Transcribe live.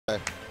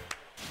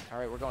All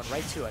right, we're going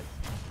right to it.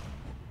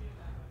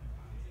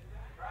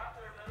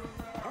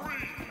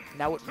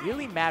 Now what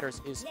really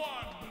matters is...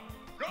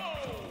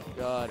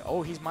 Good.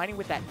 Oh, he's mining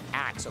with that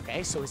axe,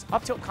 okay? So his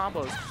up tilt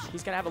combos,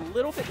 he's going to have a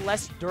little bit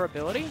less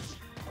durability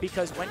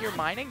because when you're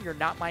mining, you're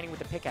not mining with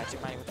the pickaxe,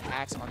 you're mining with the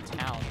axe on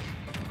town.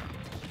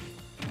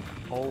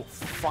 Oh,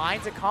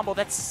 finds a combo.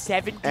 That's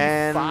 75.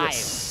 And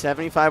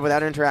 75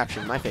 without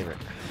interaction, my favorite.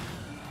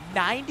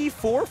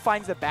 94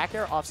 finds the back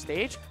air off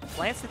stage,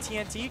 plants the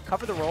TNT,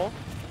 cover the roll.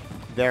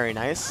 Very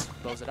nice.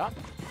 Blows it up.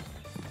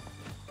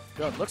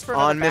 Good. Looks for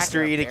another on back Mr.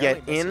 air, E to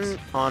get misses. in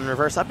on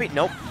reverse upbeat.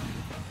 Nope.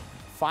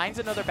 Finds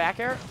another back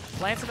air,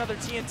 plants another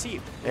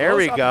TNT. There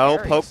we Blows up go.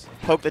 ARIES.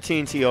 Poke the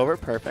TNT over.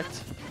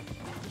 Perfect.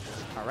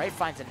 All right,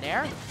 finds a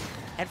nair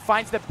and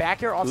finds the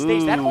back air off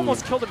stage. That Ooh.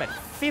 almost killed him at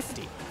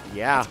 50.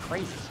 Yeah. That's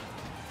crazy.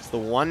 It's the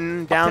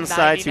one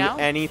downside to now?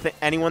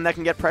 anyone that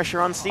can get pressure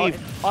on Steve.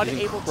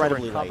 Unable to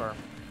recover. Late.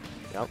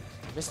 Yep.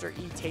 Mr.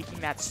 E taking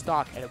that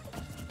stock at a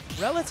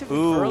relatively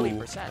Ooh. early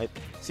percent.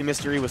 See,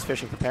 Mr. E was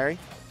fishing for parry.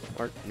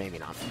 Or maybe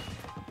not.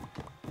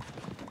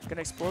 Gonna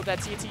explode that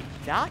TNT.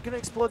 Not gonna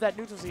explode that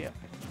neutral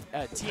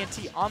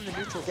TNT on the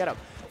neutral getup.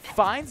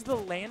 Finds the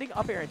landing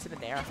up air into the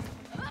nair.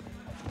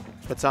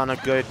 Puts on a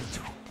good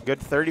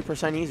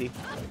 30% easy.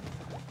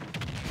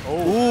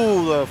 Oh.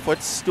 Ooh, the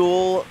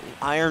footstool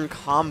iron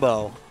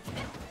combo.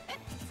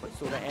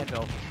 Footstool to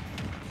anvil.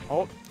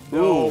 Oh,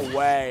 no Ooh.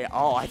 way.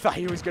 Oh, I thought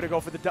he was gonna go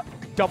for the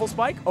double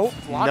spike. Oh,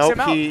 blocks him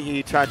out. Nope,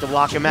 he tried to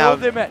block him out.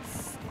 Him at,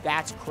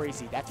 that's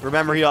crazy. That's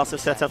Remember, he also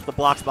sets up the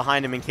blocks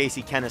behind him in case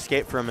he can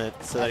escape from it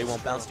so that he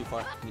won't bounce too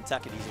far. I mean,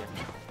 tech it easier.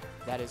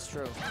 That is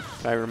true.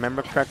 If I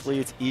remember correctly,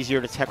 it's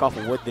easier to tech off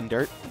wood than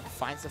dirt.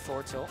 Finds the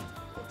forward tilt.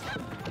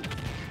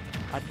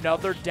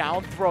 Another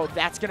down throw.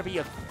 That's going to be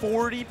a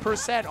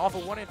 40% off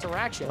of one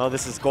interaction. Oh,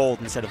 this is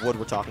gold instead of wood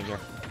we're talking here.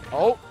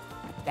 Oh,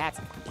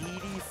 that's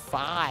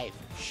 85.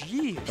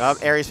 Jeez. Oh,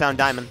 ARIES found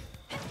diamond.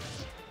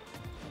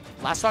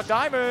 Last stock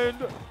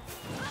diamond.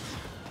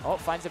 Oh,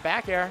 finds the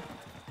back air.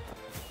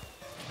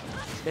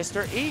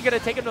 Mr. E going to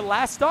take him to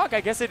last stock.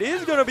 I guess it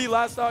is going to be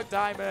last stock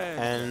diamond.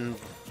 And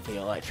the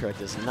Elytra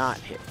does not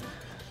hit.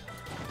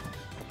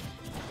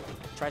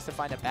 Tries to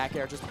find a back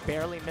air, just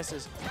barely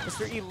misses.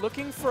 Mr. E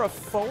looking for a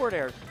forward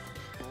air.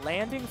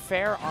 Landing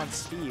fair on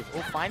Steve.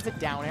 Oh, finds a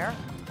down air.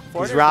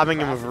 Forward He's air robbing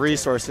him from of Craft.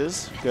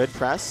 resources. Good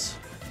press.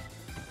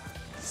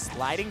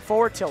 Sliding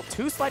forward tilt.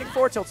 2 sliding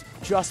forward tilts.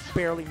 Just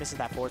barely misses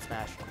that forward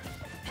smash.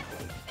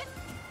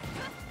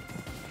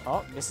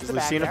 Oh, misses the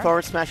back Lucina air.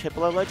 forward smash hit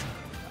below ledge?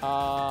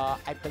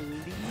 I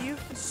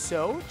believe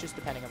so, just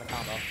depending on the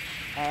combo.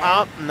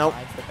 And Nope.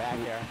 finds the back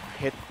air.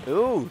 Hit.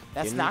 Ooh.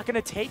 That's not going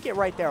to take it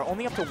right there.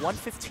 Only up to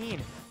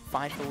 115.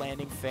 Finds the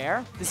landing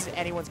fair. This is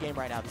anyone's game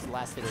right now. This is the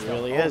last hit. It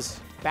really is.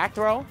 Back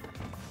throw.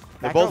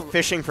 They're Back both throw.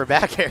 fishing for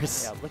back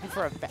airs. Yeah, looking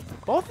for a back.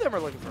 Both of them are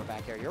looking for a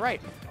back air. You're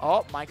right.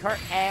 Oh, minecart.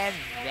 And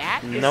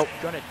that is Nope.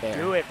 going to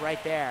do it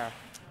right there.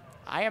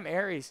 I am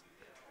ARIES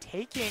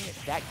taking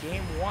that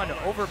game 1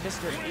 over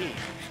Mr. E.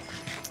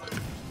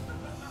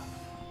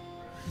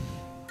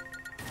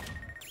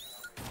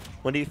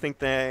 What do you think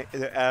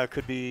that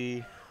could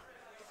be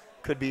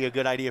a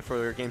good idea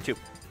for game 2?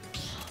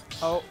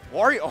 Oh,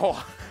 Wario.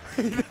 Oh,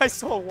 I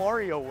saw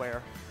WarioWare.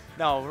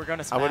 No, we're going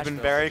to smash. I would have been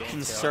those very games,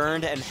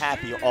 concerned and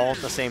happy all at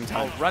the same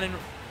time. Oh, running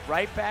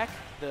right back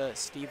the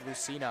Steve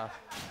Lucina.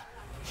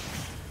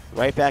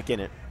 Right back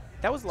in it.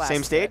 That was last.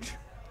 Same stage?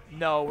 Spin.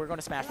 No, we're going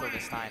to smash those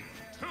this time.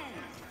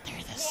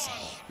 They're the same.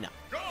 No.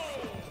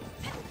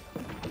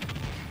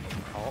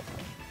 Oh.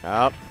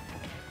 Oh.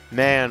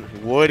 Man,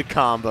 wood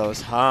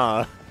combos,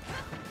 huh?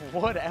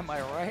 What am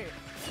I right?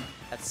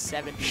 That's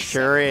 70.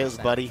 Sure is,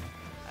 buddy.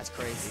 That's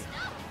crazy.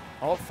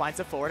 Oh, finds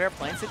the forward air,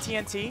 plants the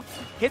TNT,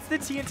 hits the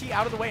TNT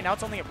out of the way. Now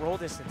it's only at roll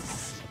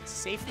distance.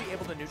 Safely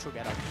able to neutral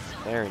get up.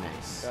 Very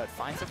nice. Good.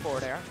 Finds the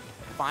forward air,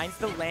 finds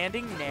the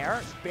landing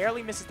nair,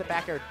 barely misses the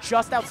back air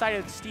just outside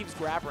of Steve's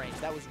grab range.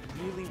 That was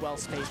really well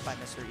spaced by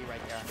Mr. E right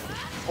there.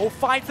 Oh,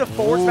 finds the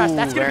forward smash.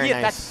 That's going to be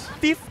it. Nice.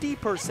 That's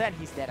 50%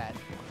 he's dead at.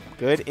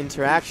 Good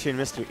interaction,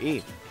 Mr.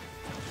 E.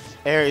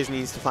 ARIES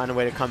needs to find a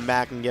way to come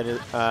back and get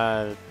it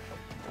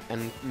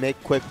and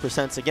make quick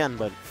percents again,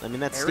 but I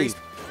mean that's ARIES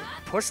Steve.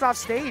 pushed off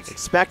stage.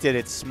 Expected.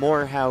 It's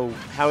more how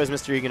is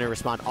Mr. E going to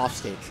respond off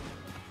stage.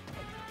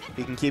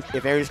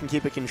 If ARIES can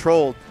keep it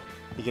controlled,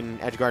 he can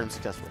edge guard him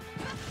successfully.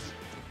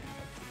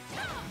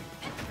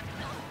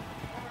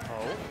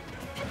 Oh.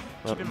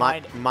 Well, Keep in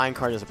mind,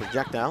 minecart is a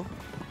projectile.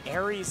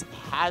 ARIES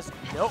has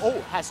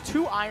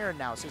 2 iron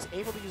now, so he's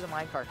able to use a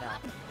minecart now.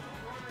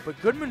 But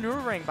good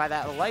maneuvering by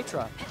that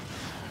Elytra.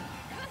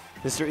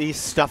 Mr. E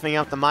stuffing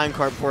out the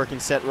minecart before it can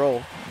set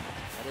roll.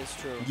 That is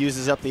true.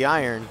 Uses up the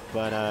iron,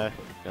 but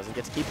doesn't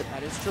get to keep it.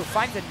 That is true.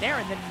 Finds a nair,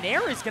 and the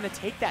nair is going to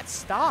take that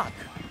stock.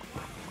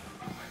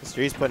 Mr.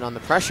 E's putting on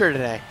the pressure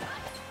today.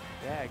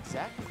 Yeah,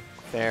 exactly.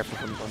 Fair for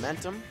some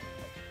momentum.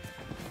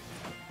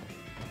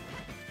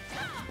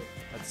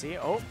 Let's see.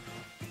 Oh.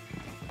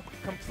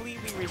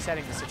 Completely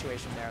resetting the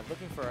situation there.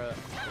 Looking for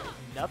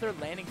another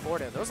landing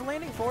forward air. Those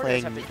landing forward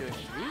airs have been doing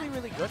really,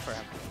 really good for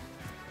him.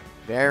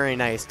 Very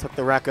nice. Took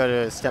the Rekka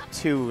to step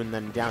 2 and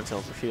then down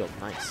tilt for shield.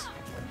 Nice.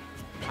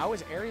 How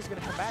is Aries going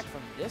to come back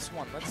from this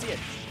one? Let's see it.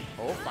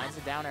 Oh, finds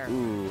the down air.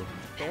 Ooh.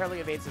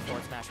 Barely evades the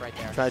forward smash right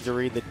there. Tried to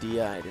read the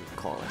DI, didn't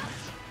call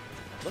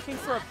it. Looking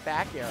for a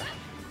back air.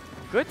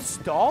 Good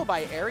stall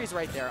by Aries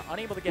right there.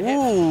 Unable to get hit.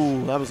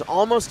 Ooh, that was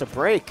almost a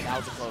break. That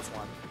was a close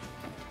one.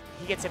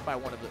 He gets hit by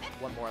one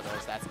more of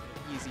those. That's an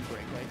easy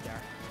break right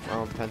there.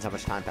 Well, it depends how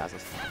much time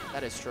passes.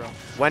 That is true.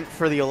 Went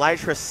for the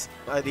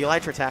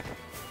Elytra attack.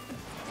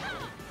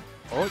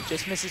 Oh,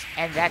 just misses.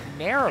 And that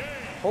Nair,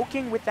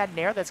 poking with that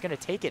Nair, that's going to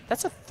take it.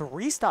 That's a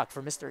 3-stock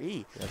for Mr.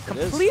 E. Yes,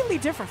 Completely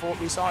different from what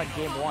we saw in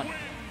Game 1.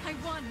 I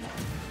won.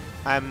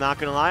 I'm not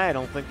going to lie, I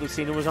don't think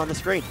Lucina was on the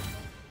screen.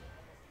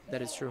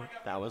 That is true.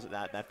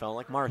 That felt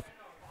like Marth.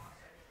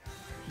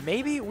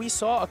 Maybe we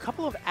saw a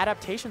couple of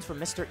adaptations from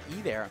Mr. E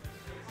there.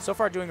 So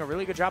far doing a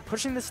really good job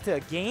pushing this to a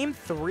Game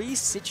 3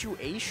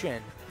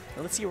 situation.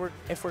 Now let's see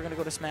if we're going to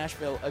go to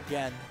Smashville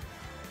again.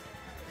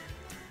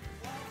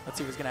 Let's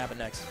see what's going to happen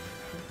next.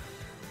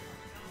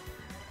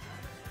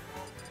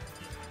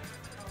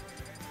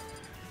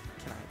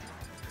 Can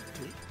I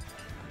do it?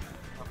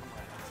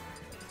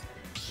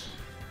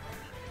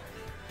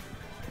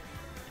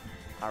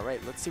 All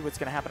right, let's see what's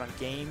going to happen on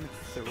Game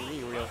 3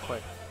 real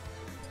quick.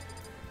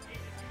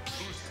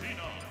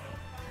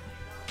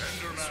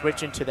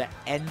 Switch into the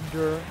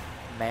Ender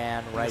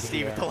Man right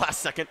Steve here. at the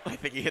last second, I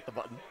think he hit the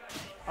button.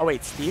 Oh,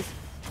 wait, Steve?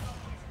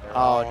 They're Oh,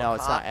 all no,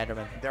 it's not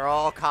Enderman. They're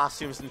all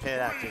costumes and paid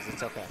actors.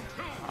 It's okay.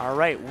 All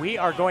right, we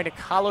are going to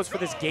Kalos for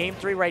this Game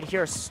 3 right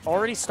here.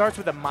 Already starts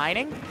with the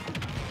mining.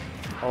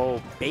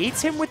 Oh,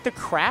 baits him with the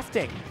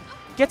crafting.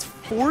 Gets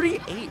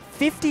 48,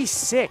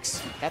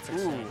 56. That's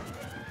insane.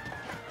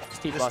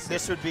 Steve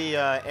This would be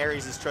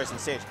Aries' choice in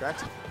stage,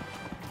 correct?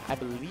 I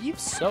believe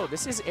so.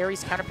 This is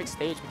Aries' counterpick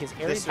stage because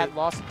Aries had would-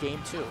 lost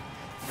Game 2.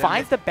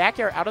 Finds the back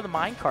air out of the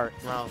minecart.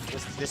 Well,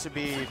 this would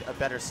be a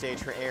better stage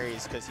for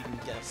Aries because he can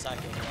get a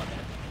cycle a lot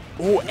better.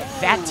 Oh, and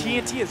that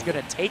TNT is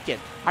going to take it.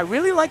 I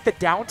really like the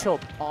down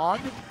tilt on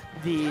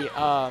the,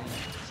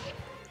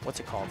 what's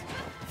it called?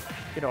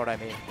 You know what I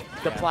mean.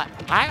 The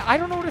I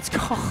don't know what it's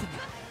called.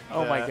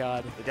 Oh, my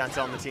God. The down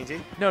tilt on the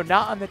TNT? No,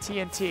 not on the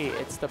TNT.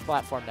 It's the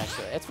platform next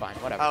to it. It's fine.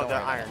 Whatever. Oh, Don't the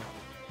worry about iron.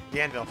 it.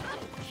 The anvil.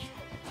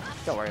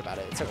 Don't worry about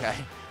it. It's okay.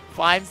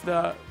 Finds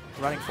the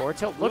running forward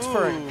tilt. Looks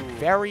for a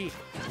very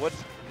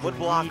Wood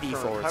block greedy for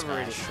forward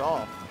recovery to smash.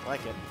 stall.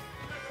 Like it.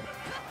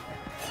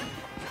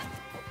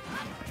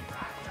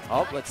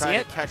 Oh, let's see Trying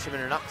it. to catch him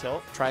in an up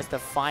tilt. Tries to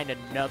find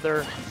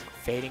another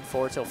fading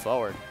forward tilt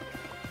forward.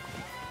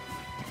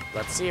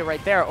 Let's see it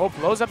right there. Oh,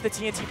 blows up the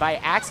TNT by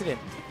accident.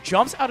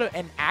 Jumps out of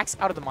an axe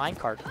out of the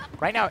minecart.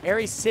 Right now,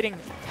 Aries sitting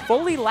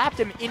fully lapped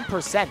him in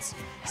percents.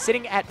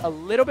 Sitting at a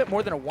little bit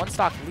more than a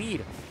 1-stock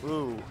lead.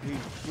 Ooh,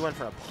 he went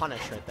for a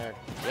punish right there.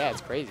 Yeah,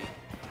 it's crazy.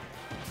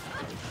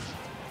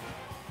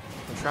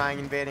 We're trying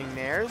invading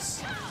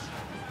Nairs.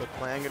 Good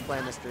plan,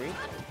 Mr. E.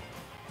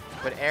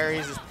 But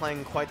Aries is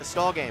playing quite the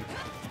stall game.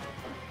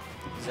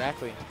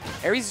 Exactly.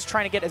 Aries is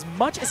trying to get as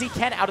much as he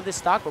can out of this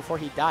stock before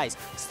he dies.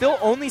 Still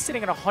only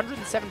sitting at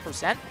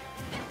 107%.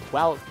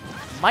 Well,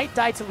 might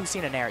die to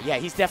Lucina Nair. Yeah,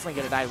 he's definitely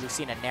going to die to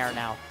Lucina Nair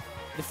now.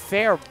 The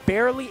Fair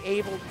barely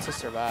able to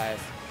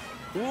survive.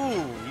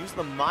 Ooh, use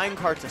the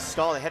minecart to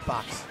stall the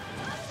hitbox.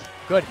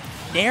 Good.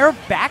 Nair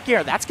back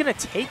air. That's going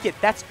to take it.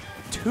 That's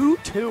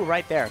 2-2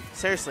 right there.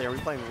 Seriously, are we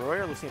playing Roy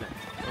or Lucina?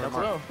 Don't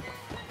know.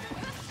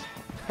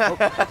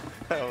 That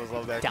was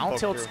love that. Down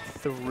tilts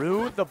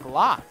through the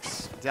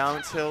blocks.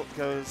 Down tilt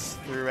goes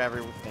through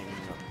everything.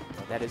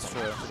 That is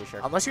true. Pretty sure.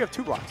 Unless you have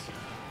 2 blocks.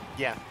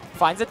 Yeah.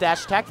 Finds a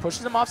dash attack,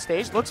 pushes him off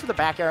stage, looks for the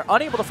back air,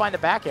 unable to find the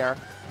back air.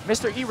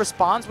 Mr. E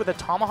responds with a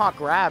tomahawk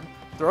grab,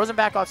 throws him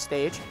back off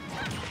stage.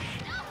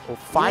 Oh,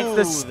 finds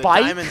the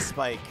spike. The diamond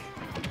spike.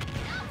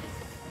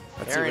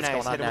 Let's Very see what's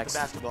nice. going on Hit him next. with the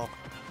basketball.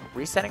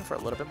 Resetting for a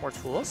little bit more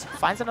tools.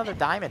 Finds another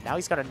diamond. Now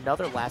he's got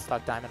another last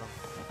stock diamond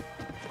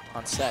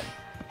on set.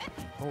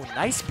 Oh,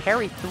 nice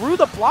parry through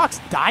the blocks.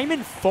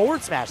 Diamond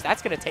forward smash.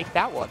 That's going to take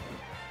that one.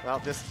 Well,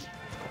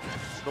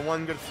 the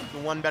one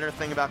better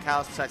thing about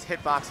Kalos besides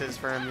hitboxes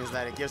for him is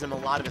that it gives him a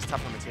lot of his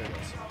tougher materials.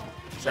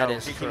 So That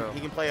is he true.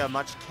 He can play a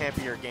much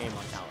campier game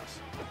on Kalos.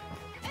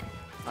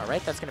 All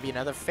right, that's going to be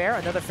another fair.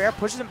 Another fair.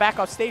 Pushes him back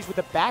off stage with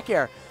a back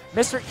air.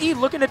 Mr. E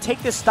looking to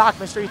take this stock.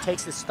 Mr. E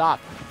takes this stock.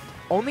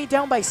 Only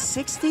down by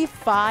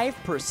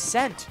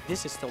 65%.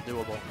 This is still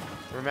doable.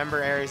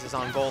 Remember, Aries is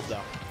on gold,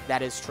 though.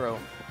 That is true.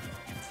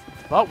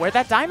 But where'd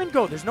that diamond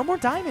go? There's no more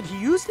diamond. He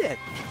used it.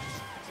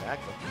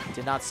 Exactly.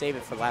 Did not save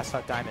it for last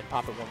stock diamond.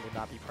 Papa One would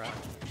not be proud.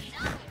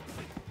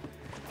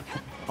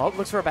 Oh,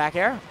 looks for a back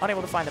air.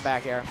 Unable to find the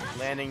back air.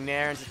 Landing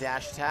Nair into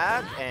dash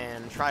tag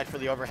and tried for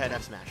the overhead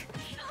F smash.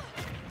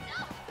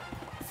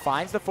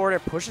 Finds the forward air,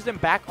 pushes him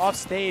back off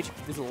stage.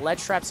 This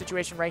ledge trap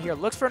situation right here.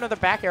 Looks for another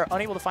back air,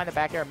 unable to find the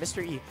back air.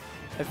 Mr. E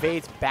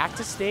evades back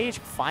to stage,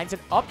 finds an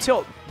up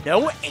tilt.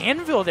 No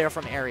anvil there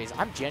from Aries.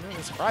 I'm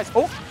genuinely surprised.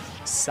 Oh,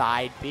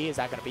 side B. Is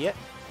that going to be it?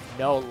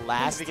 No,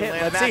 last He can hit.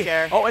 land Let's back see.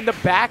 air. Oh, and the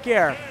back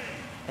air.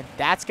 And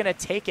that's going to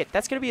take it.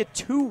 That's going to be a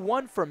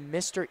 2-1 from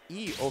Mr.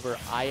 E over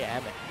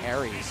IM and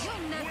ARIES.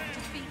 You'll never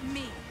defeat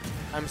me.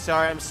 I'm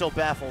sorry, I'm still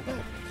baffled that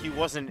he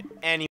wasn't any